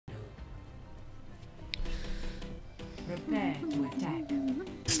Prepare to attack.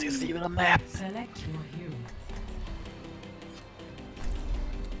 Is this even a map? Select your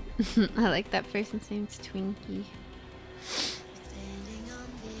hero. I like that person's name's Twinkie.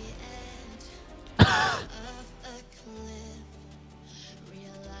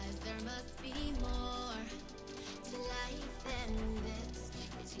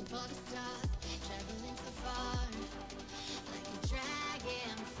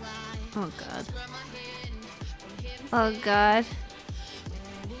 Oh god. Oh god.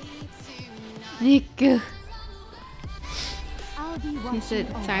 Niku. He said,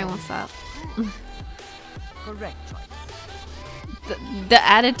 sorry, I won't stop. Correct choice. The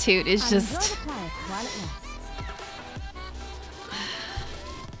attitude is just...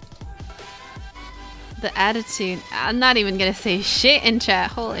 The attitude. I'm not even gonna say shit in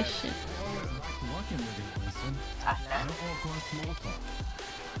chat. Holy shit.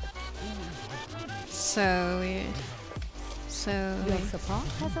 So weird. So your support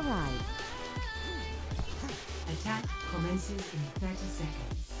has arrived. Attack commences in 30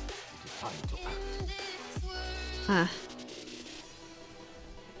 seconds. Time to act. Huh.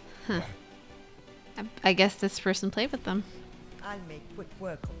 Huh. I guess this person played with them. I'll make quick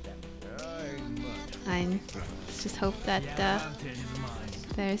work of them. I just hope that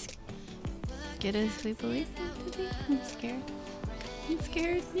they're as good as we believe them to be. I'm scared. I'm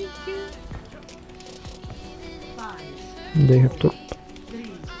scared. Me too. They have to.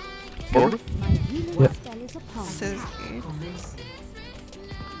 4? Yeah. So scared.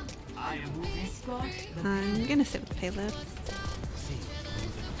 I'm gonna sit with the payload.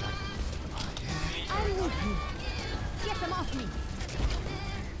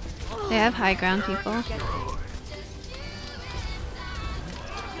 They have high ground people.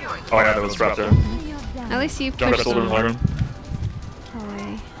 Oh yeah, that was trapped there. At least you Jump pushed at them shoulder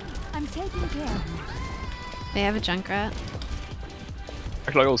away. I'm taking care. They have a Junkrat.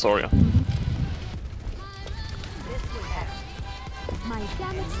 Actually, I go Soria. My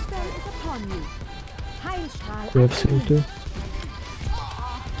damage spell is upon you. We have seen too.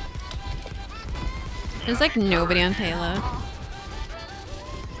 There's like nobody on payload.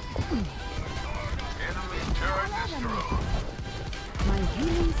 My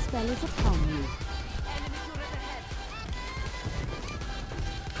healing spell is upon you.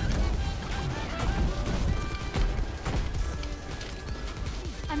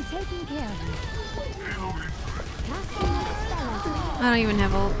 I'm taking care of you. Casting a spell on you. I don't even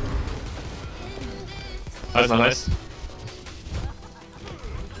have ult. That's not nice.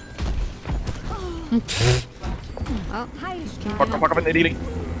 Well, Fuck up in the eating.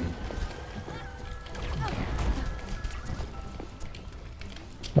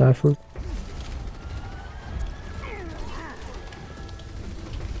 Effort.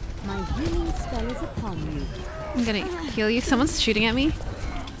 My healing spell is upon you. I'm gonna heal you. Someone's shooting at me.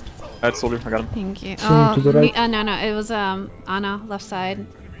 That's soldier, I got him. Thank you. Someone to the right. No, it was Anna, left side.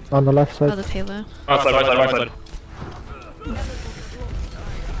 On the left Oh, side. the payload. Right side, right side, right side.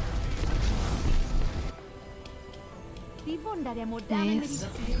 Nice.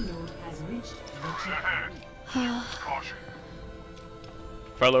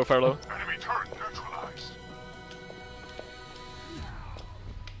 Fire low, fire low. Enemy turret neutralized.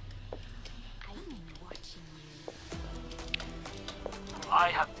 I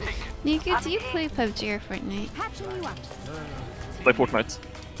have taken. Niku, do you play PUBG or Fortnite? Play Fortnite.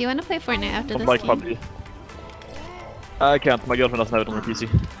 Do you want to play Fortnite after Don't this like game? PUBG. I can't, my girlfriend doesn't have it on her PC.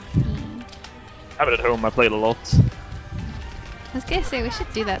 I have it at home, I play it a lot. I was gonna say, we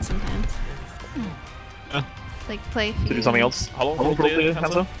should do that sometimes. Yeah. Like, play To do something else. How long will you play it,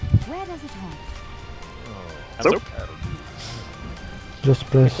 Hanzo? Where does it hurt? Hanzo? Just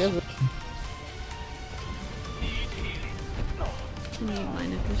press. I need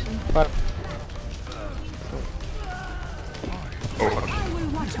line of vision. Oh, fuck. I will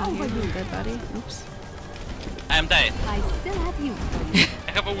watch over you. Dead body. Oops. I am dead. I still have you.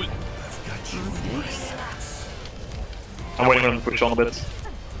 I have a ult. Okay. I'm waiting for him to push on a bit.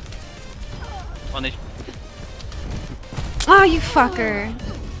 One is Oh, you fucker!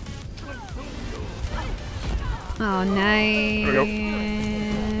 Oh, nice. There we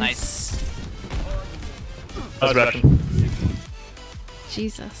go. nice. Nice reaction.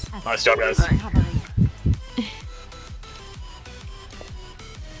 Jesus. Nice job, guys.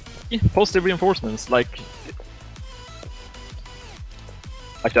 Yeah, positive reinforcements, like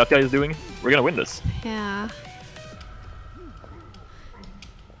that guy is doing. We're gonna win this. Yeah.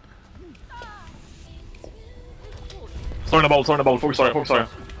 Sorry, focus, sorry.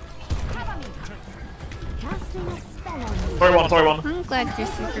 Casting a spell on you. Sorry one. I'm glad you're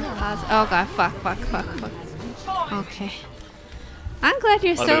super positive. Oh god, fuck. Okay. I'm glad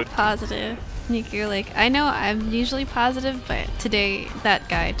you're so Dude. positive, Niku. Like, I know I'm usually positive, but today that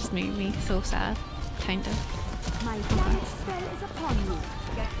guy just made me so sad. Kind of. My damage spell is upon you.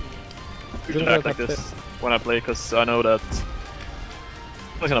 I should act like this when I play, because I know that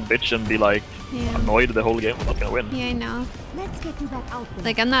I'm not gonna bitch and be like Yeah. annoyed the whole game. I'm not gonna win. Yeah, I know. Let's get you back out there.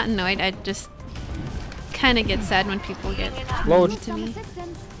 Like, I'm not annoyed. I just kind of get sad when people get Load. mean to Some me.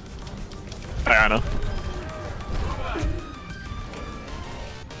 assistance. I know.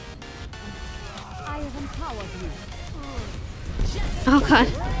 I have empowered you. Oh god.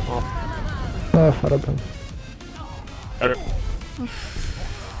 Ah, Farabam. Better.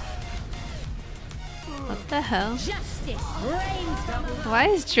 What the hell? Justice reigns from above. Why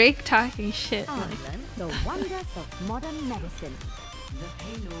is Drake talking shit? Like, The wonders of modern medicine.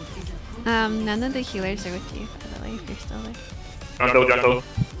 none of the healers are with you, by the way, if you're still there. Jungle.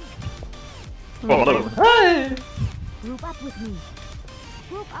 Oh, hello. Group up with me.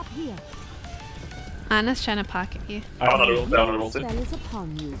 Group up here. Anna's trying to pocket you. I'm on a roll. Down on a roll too. Spell is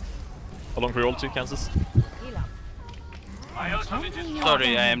upon you. How long for roll 2, Kansas? My ultimate is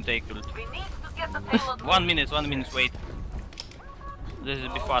Sorry, I am take ult. 1 minute, wait. This is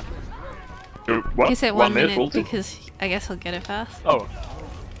before. What? He said 1 1 roll minute 2? because he, I guess he'll get it fast. Oh.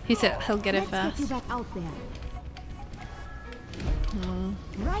 He said he'll get it Let's get you fast. back out there. Hmm.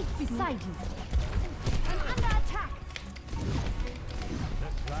 Right beside you. I'm under attack.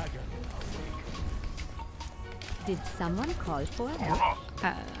 Did someone call for help?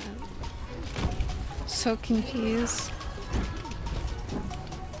 So confused.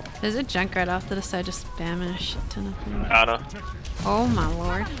 There's a Junkrat off to the side just spamming a shit ton of things. Anna. Oh my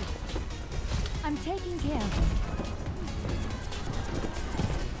lord. I'm taking care of him.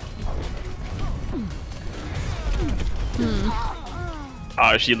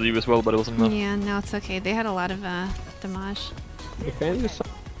 I shielded you as well, but it wasn't enough. Yeah, no, it's okay. They had a lot of damage. Defend yourself.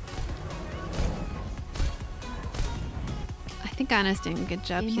 I think Anna's doing a good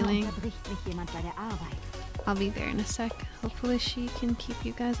job Immer healing. unterbricht mich jemand bei der Arbeit. I'll be there in a sec. Hopefully she can keep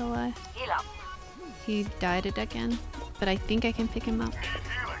you guys alive. He died it again, but I think I can pick him up.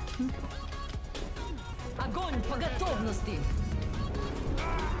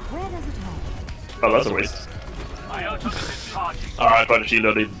 Where does it hurt? Oh, that's a waste. my ultimate is charging. Alright, try to shield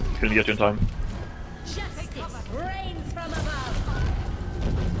her, they couldn't get you in time.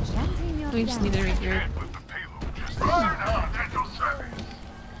 Chanting your We just need to regroup. With the payload just burn her at your service.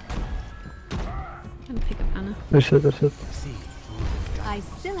 I'm gonna pick up Anna. That's it. I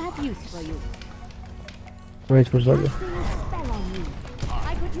still have use for you. Wait for Zaga. Casting a spell on you.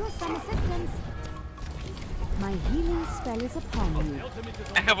 I could use some assistance. My healing spell is upon you.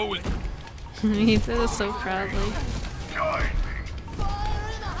 I have ult. He said it so proudly. Join me.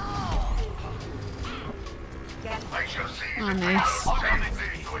 I shall see Oh, nice.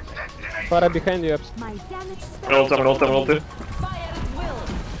 everything to its destination. Fara behind you. My damage spell Roll 7, roll 7, roll 2. I will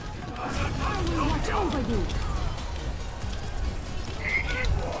watch over you.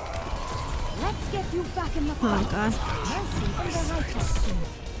 Let's get you back in the fight. Oh god. Mercy for the righteous.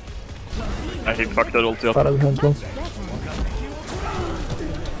 I hit fucked that ult up. Fara behind one.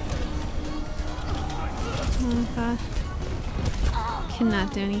 Oh god.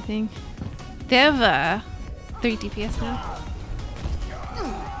 Cannot do anything. They have 3 DPS now.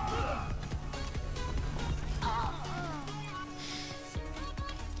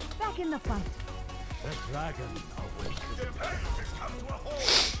 Back in the fight.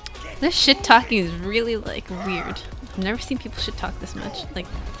 This shit talking is really like weird. I've never seen people shit talk this much, like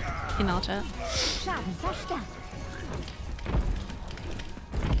in all chat. Schaden verstärkt.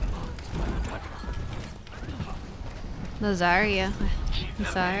 Lazaria.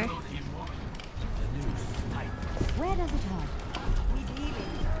 Lazar. Where does it hurt?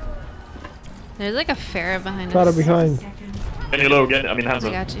 There's like a Pharah behind Fara us. behind. Can you low again? I mean, hands I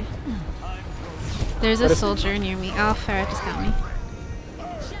up. got you. There's a soldier near me. Oh, Pharah just got me.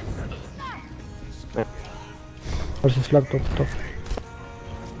 There's a slug top. The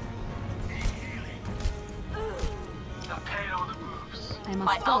payload moves. I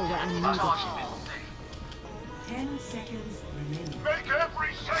must go where I'm needed. 10 seconds remaining. Make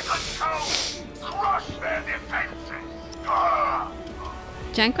every second count. Crush their defenses. Ah!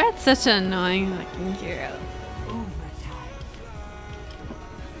 Junkrat's such an annoying looking hero, Overtime.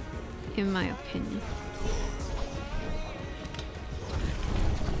 in my opinion.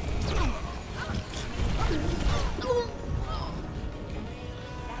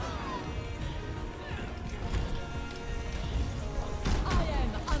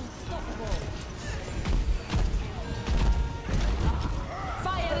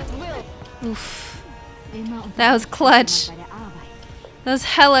 Oof. Immer unter That was clutch. bei der Arbeit. That was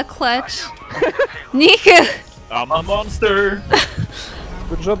hella clutch. Niku! I'm a monster!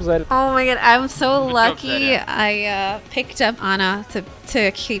 Good job, Zed. Oh my god, I'm so job, lucky Zaria. I picked up Anna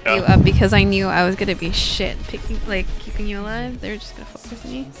to keep you Yeah. up because I knew I was gonna be shit keeping you alive. They were just gonna focus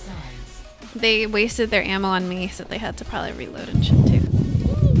on me. They wasted their ammo on me, so they had to probably reload and shit too.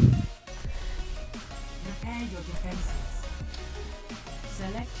 Prepare your defenses.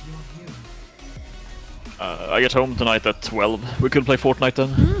 Select your hero. I get home tonight at 12. We could play Fortnite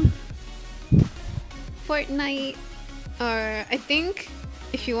then. Fortnite, or I think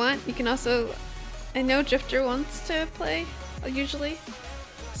if you want, you can also. I know Drifter wants to play usually,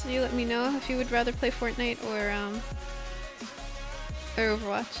 so you let me know if you would rather play Fortnite or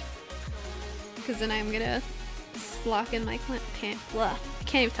Overwatch. Because then I'm gonna lock in my I can't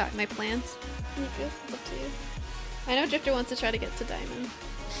even talk my plans. Niku, it's up to you. I know Drifter wants to try to get to Diamond.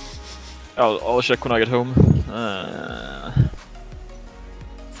 I'll check when I get home.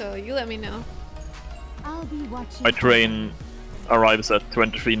 So you let me know. I'll be watching. My train arrives at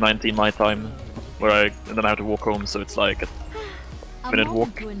 23:19 my time, and then I have to walk home, so it's like A minute moment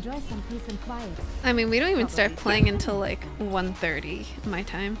walk. to enjoy some peace and quiet. I mean, we don't even start playing until like 1:30 my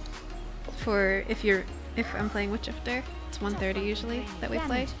time. For if I'm playing with Drifter, it's 1:30 usually that we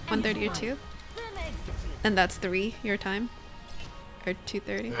play. 1:30 or 2. And that's 3 your time. Or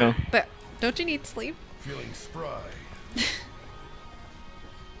 2:30. Yeah. But don't you need sleep? Feeling spry.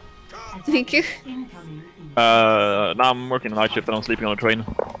 Thank you. Incoming. now I'm working the night shift and I'm sleeping on the train.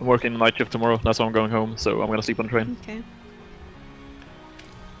 I'm working the night shift tomorrow, that's why I'm going home, so I'm gonna sleep on the train. Okay.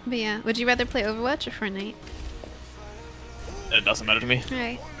 But yeah, would you rather play Overwatch or Fortnite? It doesn't matter to me.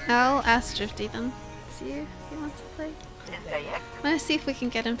 Alright, I'll ask Drifty then. See if he wants to play. I wanna see if we can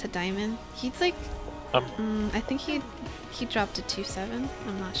get him to Diamond. He's like, I think he dropped to 2.7.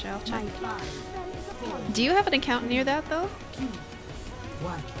 I'm not sure, I'll check. Do you have an account near that though?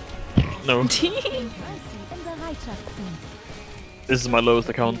 No, Mercy in Bereitschaftsdienst. this is my lowest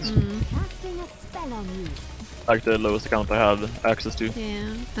account. Casting a spell on you. Like the lowest account I had access to.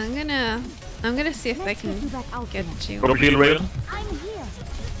 Yeah, I'm gonna see if I Let's get can you back out get there. you. Got a shield, Raven? I'm here.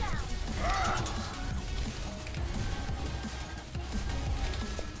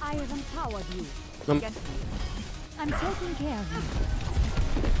 I have empowered you. Get me. I'm taking care of you.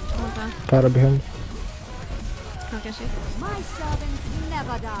 Hold on, Para behind. I'll get you. My servants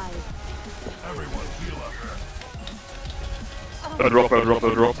never die. A drop.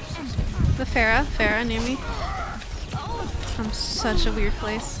 The Pharah near me. From such a weird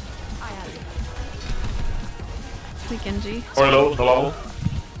place. The Genji. Or low, no level.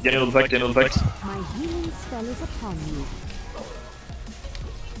 Getting effect. My healing spell is upon you.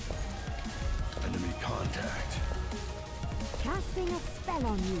 Enemy contact. Casting a spell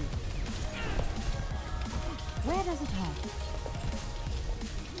on you. Where does it hurt?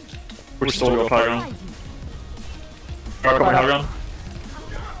 Which soul got high ground? Try you. Coming high ground.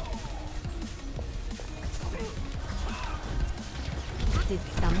 Did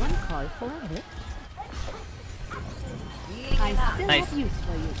someone call for a lift? I still Nice. have use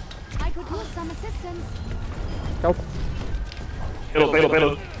for you. I could use some assistance. Help.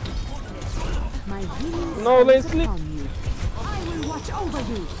 Payload. My healing No, spell is Leslie. upon you. I will watch over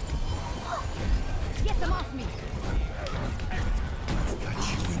you. Get them off me.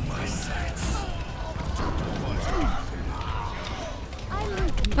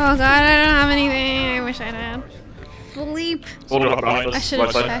 Oh god, I don't have anything. I wish I had. Sleep. Hold it up behind us. I should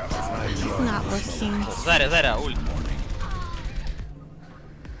have Right side. checked. It's not looking. Zaria, ult.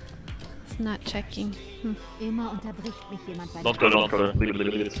 It's not checking. Immer unterbricht mich jemand bei Don't go.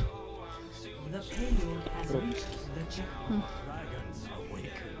 Leave it. The payload has reached the checkpoint.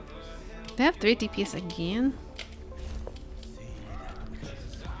 They have 3 DPS again.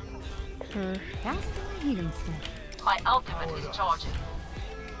 Casting a healing spell. My ultimate is charging.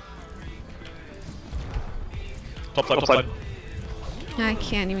 Top side. I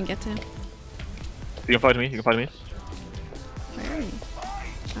can't even get to him. You can fight me. Where are you?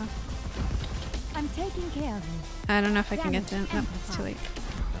 I'm taking care of you. I don't know if I can get to him. No, it's too late.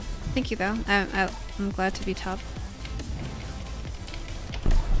 Thank you though. I'm glad to be top.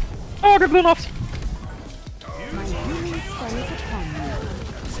 Oh, I got blown off. My healing spell is upon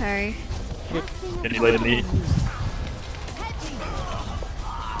you. Sorry. Casting a Can you lay the spell knee? on you.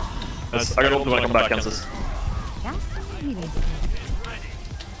 Yes, I got ult when I come back, Kansas. Casting a healing spell.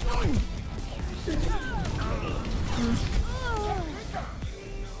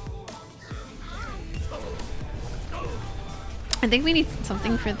 I think we need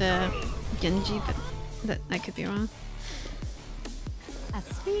something for the Genji, but that I could be wrong. A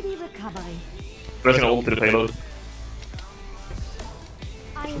speedy recovery. There's an ult to the payload.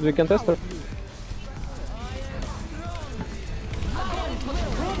 We can test her.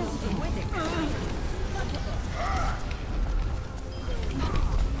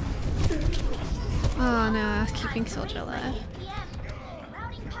 Oh no, I was keeping Soldier alive.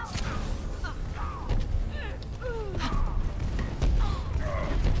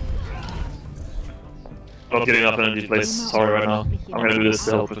 Not getting enough energy place. Sorry right now. I'm gonna do this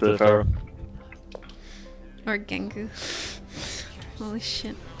to help with the Pharaoh. Or Gengu. Holy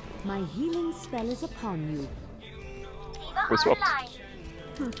shit. My healing spell is upon you. We swapped.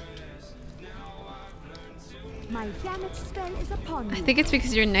 My damage spell is upon you. I think it's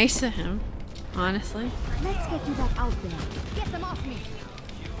because you're nice to him, honestly. Let's get you back out there. Get them off me.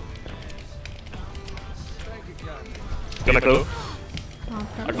 Gonna go. Oh,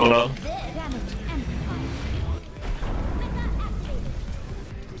 I go down. Damage amplified.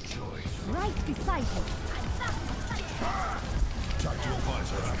 Right beside him.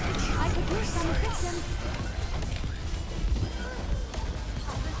 I could use some assistance.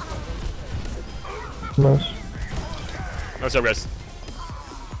 Nice. Nice job, guys.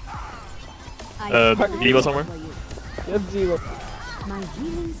 Diva somewhere? Yes, Diva. My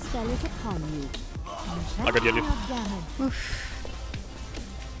healing spell is upon you. I got you. Oof.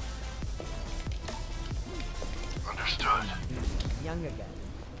 Understood.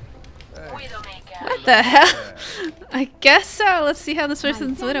 What the hell? I guess so. Let's see how this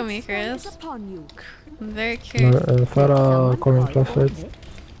person's Widowmaker is. I'm very curious. Farah coming plus side.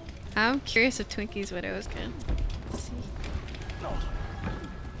 I'm curious if Twinkie's Widow is good. Let's see.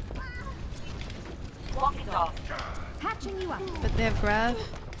 Patching you up. But they have Grav.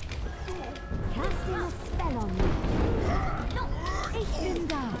 Casting a spell on you. Take him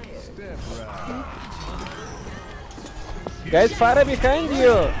down. Guys, Farah behind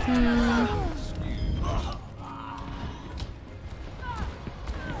you!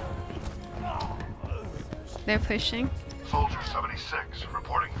 They're pushing. Soldier 76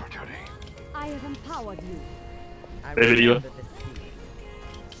 reporting for duty. I have empowered you. Baby Diva.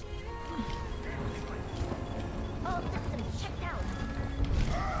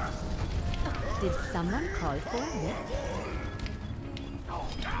 Did someone call for a lift?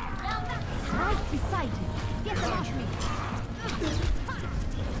 Right beside him. Get them off me.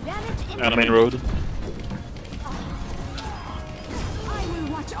 Damage in On the main road. I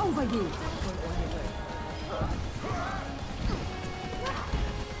will watch over you.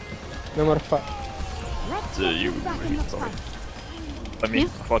 Number 5. Let's You. get you back in the fight. I mean, Yeah.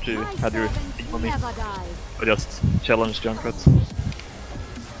 I thought you My had your servants thing on me. never die. I just challenged Junkrat.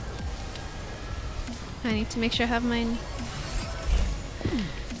 I need to make sure I have mine.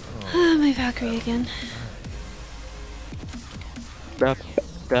 My Valkyrie again. Bap,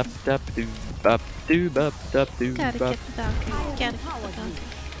 bap, bap, do, bap, do, bap, bap, do, Gotta bap. get the Valkyrie. Gotta get the Valkyrie.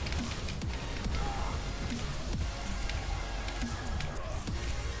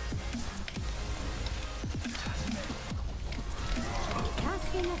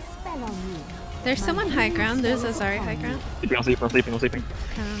 Casting a spell on you. There's someone high ground. There's Azari high ground. I'm sleeping.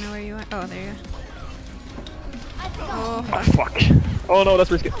 I don't know where you are. Oh, there you are. Oh, Oh, fuck. Oh no,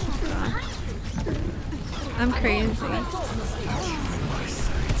 that's risky. I'm crazy.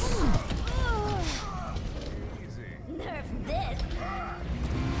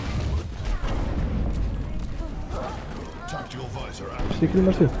 Secret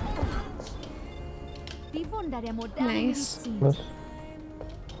mercy. Bewundere modernity Nice. scenes. Nice.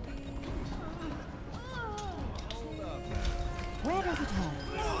 Where does it hurt?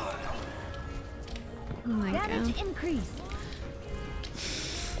 Oh my god. Damage increase.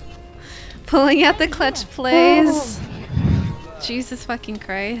 Pulling out the clutch plays. Jesus fucking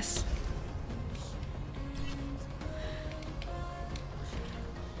Christ.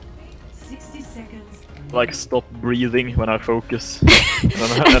 Like, stop breathing when I focus.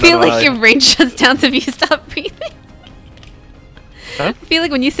 I feel like your brain shuts down if you stop breathing. Huh? I feel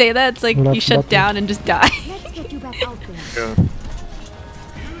like when you say that, it's like Not you shut button. down and just die. Let's get you back out there. Yeah.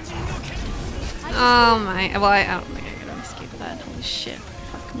 Oh my. Well, I don't think I could escape that. Holy shit.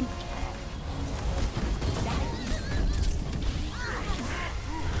 Fuck me.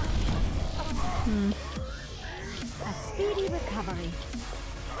 A speedy recovery.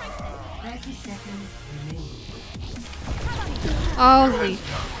 30 seconds remaining. Holy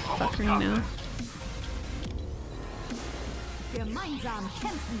fucker, no. Gemeinsam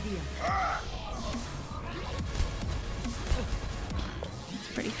kämpfen wir.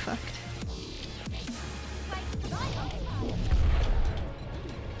 It's pretty fucked.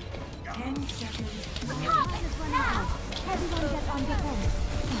 Everyone get on defense.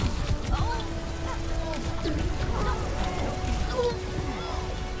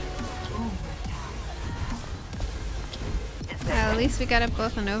 Nice, we got it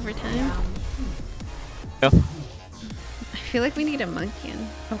both in overtime. Yeah. I feel like we need a monkey in.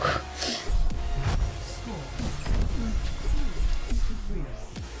 Oh.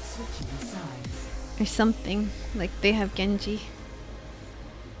 Or something, like they have Genji.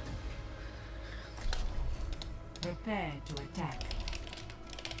 Prepare to attack.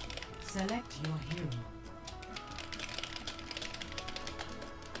 Select your hero.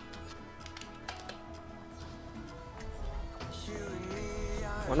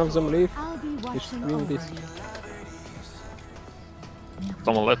 One of them leave. I'll be We should watching win over this. you.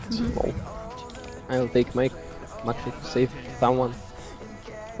 Someone left. Lol. I'll take my Maxi to save someone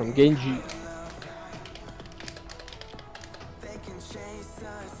from Genji.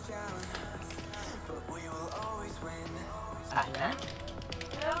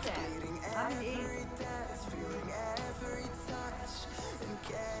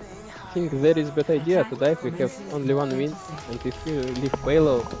 I think there is a better idea to dive. We have only one win, and if we leave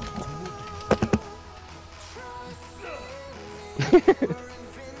payload.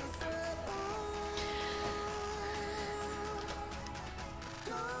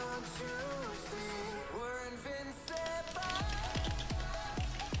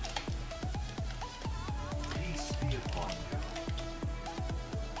 Peace be upon you.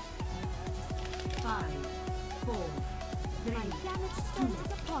 5, 4, 3, My damage spell is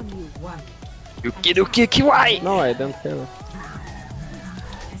upon you. 1. Yuki Duki Kiwai! No, I don't have it.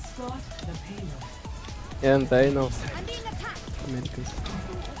 Escort the payload. And I know. I'm being attacked. Americans.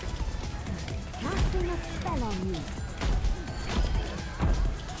 Casting a spell on you.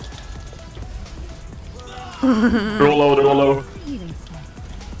 They're low, they're low. Healing spell.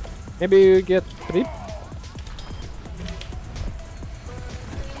 Maybe you get trip.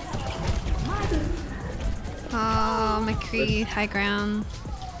 Oh, McCree, high ground.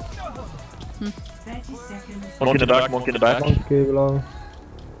 30 seconds. Monkey in the back, monkey in the back. Okay, below.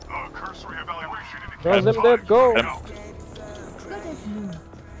 Cursory evaluation Throw indicates them dead, go! Keep Good as new.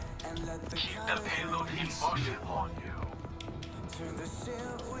 the payload in motion upon you.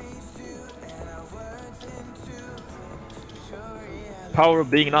 Power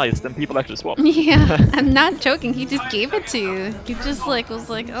of being nice, then people actually swap. Yeah, I'm not joking. He just gave it to you. He just like was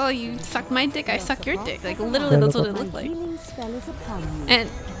like, "Oh, you suck my dick, I suck your dick." Like literally, that's what it My looked like. healing spell is upon you. And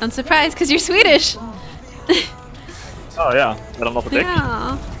I'm surprised because you're Swedish. Oh yeah, but I'm not a dick.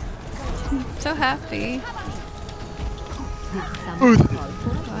 Yeah, so happy. Did someone call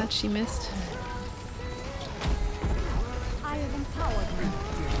for it? God, she missed. I have empowered you.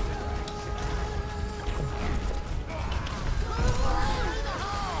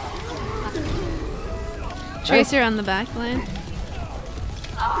 Tracer on the back line.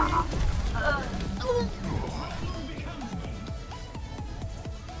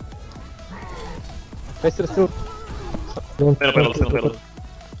 Faster still. Spela payload, spela payload.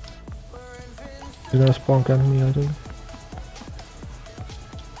 You're gonna spawn me, I think.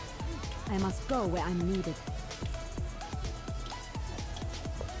 I must go where I'm needed.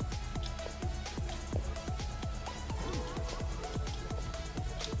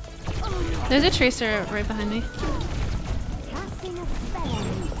 There's a Tracer right behind me. Casting a spell on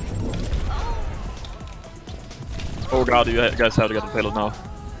you. Oh god, you guys have to get the payload now.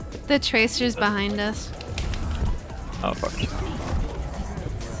 The Tracer's behind us. Oh fuck.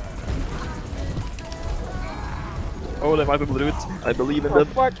 Oh, they might be able to do it. I believe in them.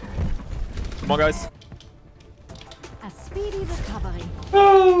 Fuck! Come on guys. A speedy recovery.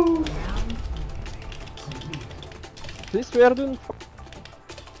 This we are doing.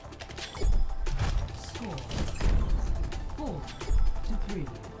 Score 4 to 3.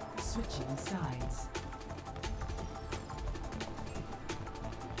 Switching sides.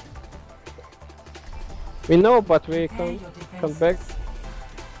 We know, but we Prepare can't your come back. defenses.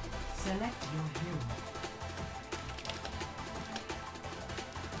 Select your hero.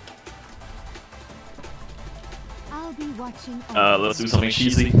 I'll be watching. Let's do something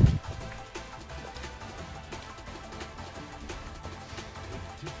cheesy.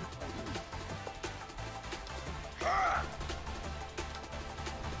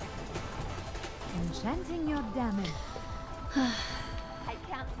 Enchanting your damage. I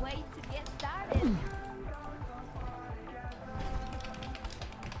can't wait to get started.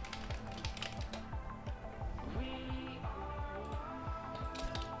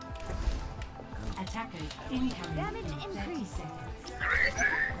 Attackers incoming. Damage in 30 increase. seconds.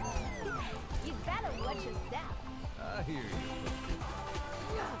 You better watch your step.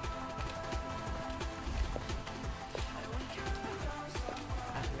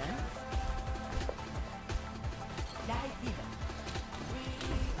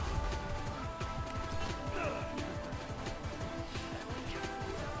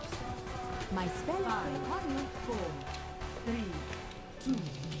 My spell is upon you. 4, 3, 2,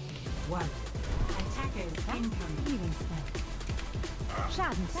 1. Attackers incoming. Healing spell.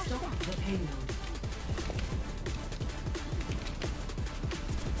 Schaden Stop verstärkt. the payload.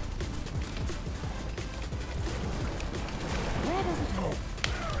 Where does it hurt?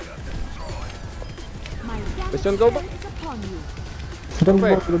 My Bastion, damage go spell back. is upon you. Don't go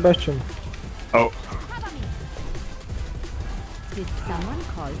Perfect. to the bastion. Oh. Cover me. Did someone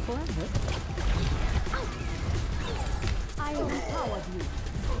call for a hit? I overpowered you.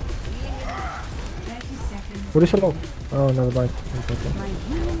 30 seconds. What is low? Oh, never mind. Okay. My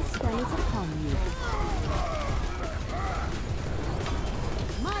healing spell is upon you.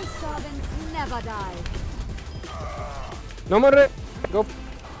 My servants never die. No more. Go. Did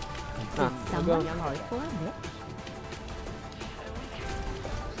Ah, someone go. call for a hit?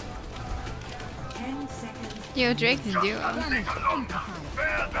 10 seconds. Yo, Drake's duo. Damage amplified.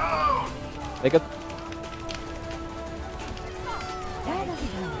 Bear down! Take it. Where does it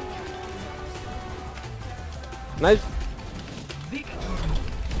hurt? Nice. Victory.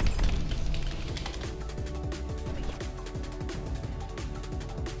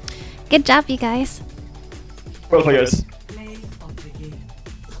 Good job, you guys. Well played, guys. Play of the game.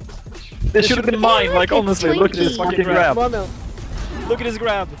 This should have been mine, look, like it's honestly, look at this Twinkie. fucking grab. Come on, Mel. Look at his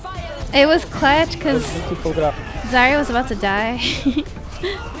grab. It was clutch because Beautiful grab. Zarya was about to die.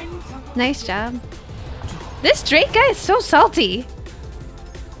 Nice job. This Drake guy is so salty.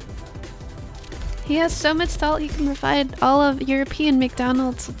 He has so much salt he can provide all of European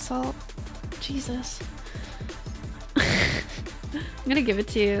McDonald's with salt. Jesus. I'm gonna give it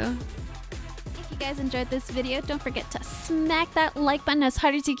to you. If you guys enjoyed this video, don't forget to smack that like button as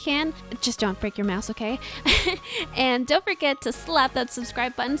hard as you can. Just don't break your mouse, okay? And don't forget to slap that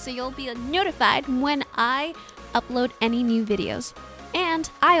subscribe button so you'll be notified when I upload any new videos. And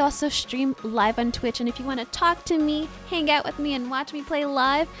I also stream live on Twitch, and if you want to talk to me, hang out with me, and watch me play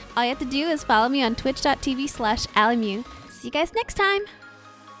live, all you have to do is follow me on twitch.tv/AlyMew. See you guys next time!